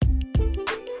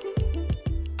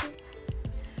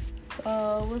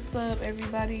So, what's up,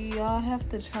 everybody? Y'all have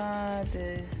to try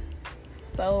this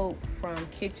soap from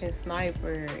Kitchen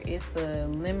Sniper. It's a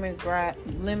lemongrass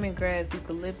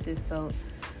eucalyptus soap.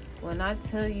 When I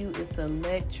tell you it's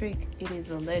electric, it is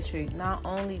electric. Not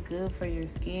only good for your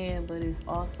skin, but it's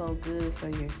also good for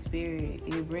your spirit.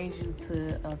 It brings you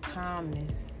to a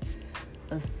calmness,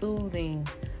 a soothing,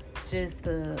 just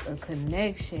a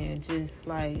connection, just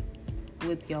like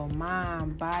with your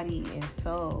mind, body, and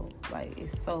soul. Like,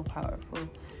 it's so powerful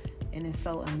and it's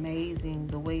so amazing.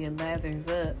 The way it lathers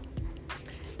up,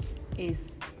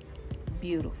 it's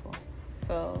beautiful.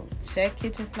 So check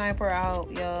Kitchen Sniper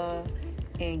out, y'all,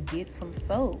 and get some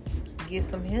soap, get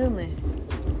some healing.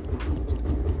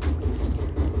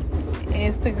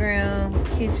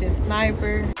 Instagram, Kitchen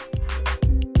Sniper.